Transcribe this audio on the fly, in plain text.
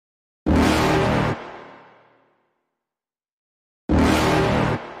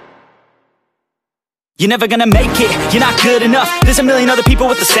You're never gonna make it, you're not good enough. There's a million other people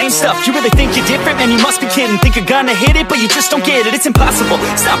with the same stuff. You really think you're different? Man, you must be kidding. Think you're gonna hit it, but you just don't get it. It's impossible,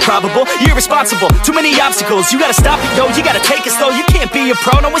 it's not probable, you're irresponsible. Too many obstacles, you gotta stop it, yo. You gotta take it slow, you can't be a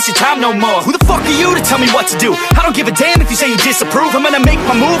pro. Don't waste your time no more. Who the fuck are you to tell me what to do? I don't give a damn if you say you disapprove. I'm gonna make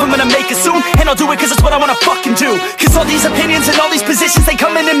my move, I'm gonna make it soon. And I'll do it cause it's what I wanna fucking do. Cause all these opinions and all these positions, they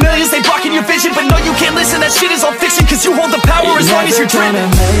come in millions, they blocking your vision. But no, you can't listen, that shit is all fiction. Cause you hold the power as long as you're driven.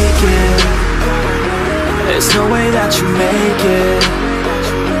 There's no way that you make it.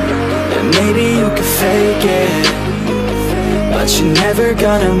 And maybe you can fake it, but you're never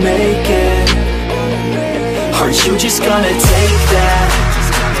gonna make it. Are you just gonna take that?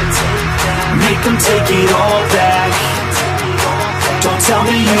 Make them take it all back. Don't tell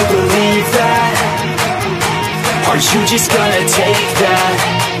me you believe that. Are you just gonna take that?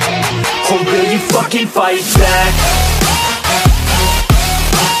 Or will you fucking fight back?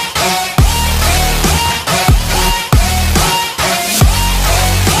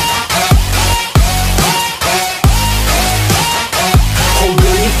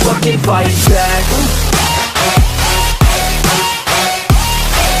 Fucking fight back.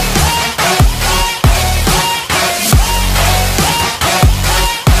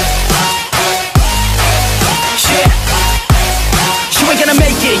 You ain't gonna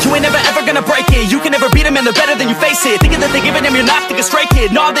make it, you ain't never ever gonna break it. You can never beat them and they're better than you face it. Thinking that they give a damn, you're not thinking straight,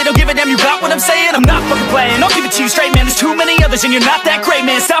 kid. No, they don't give a damn, you got what I'm saying? I'm not fucking playing, I'll give it to you straight, man. There's too many others and you're not that great,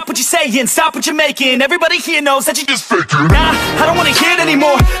 man. Stop what you're saying, stop what you're making. Everybody here knows that you just faking. Nah, I don't wanna hear it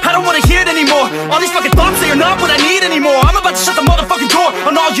anymore, I don't wanna hear it anymore. All these fucking thoughts, they are not what I need anymore. I'm about to shut the motherfucking door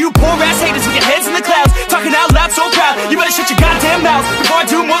on all you poor ass haters with your heads in the clouds, talking out loud so proud. You better shut your goddamn mouth before I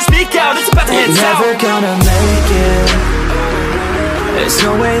do more speak out. It's about to head south. Never gonna make it. There's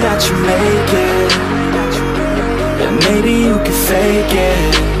no way that you make it. And maybe you can fake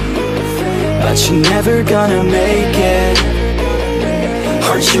it, but you're never gonna make it.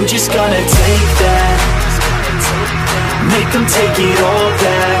 Are you just gonna take that? Make them take it all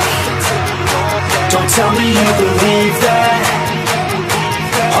back. Don't tell me you believe that.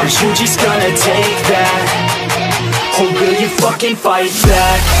 Are you just gonna take that? Or will you fucking fight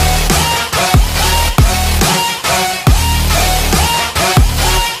back?